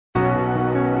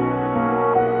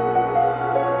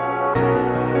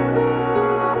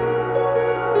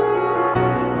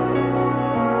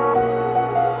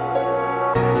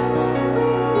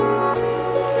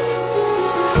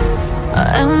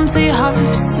empty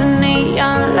hearts and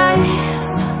neon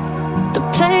lights.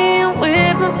 They're playing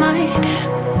with my mind.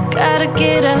 Gotta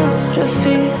get out of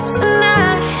here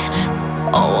tonight.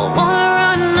 Oh, I wanna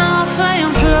run off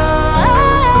and fly.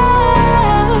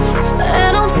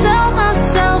 And I'll tell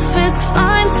myself it's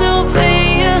fine to be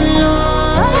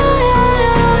alone,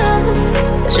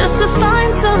 just to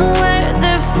find somewhere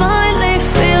that finally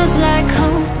feels like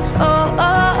home. Oh,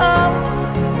 oh, oh.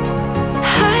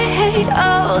 I hate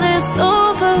all this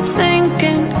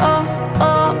overthinking. Oh,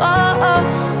 oh, oh, oh.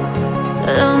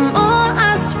 The more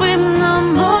I swim, the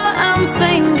more I'm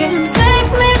sinking. Take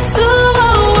me to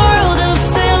a world of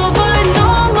silver. No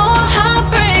more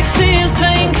heartbreaks, tears,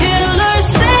 painkillers.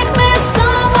 Take me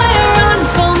somewhere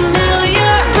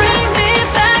unfamiliar. Bring me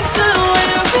back to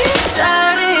where we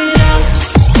started out.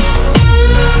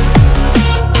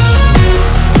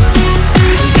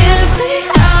 Get me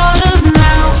out of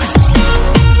now,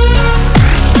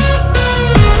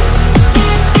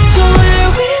 to where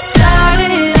we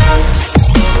started out.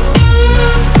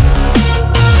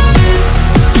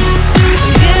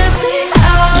 Get me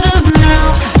out of now,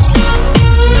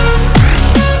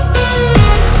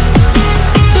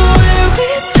 to where we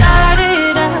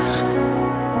started out.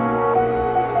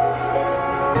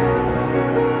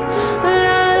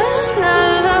 La la la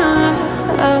la la,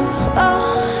 oh, oh.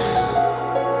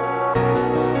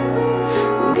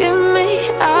 Get me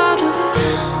out of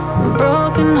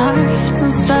broken hearts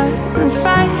and starting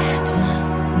fights,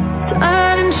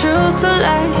 turning truth to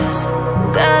lies.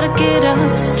 Gotta get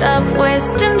up, stop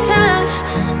wasting time.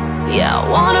 Yeah, I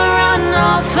wanna run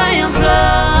off and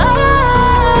fly.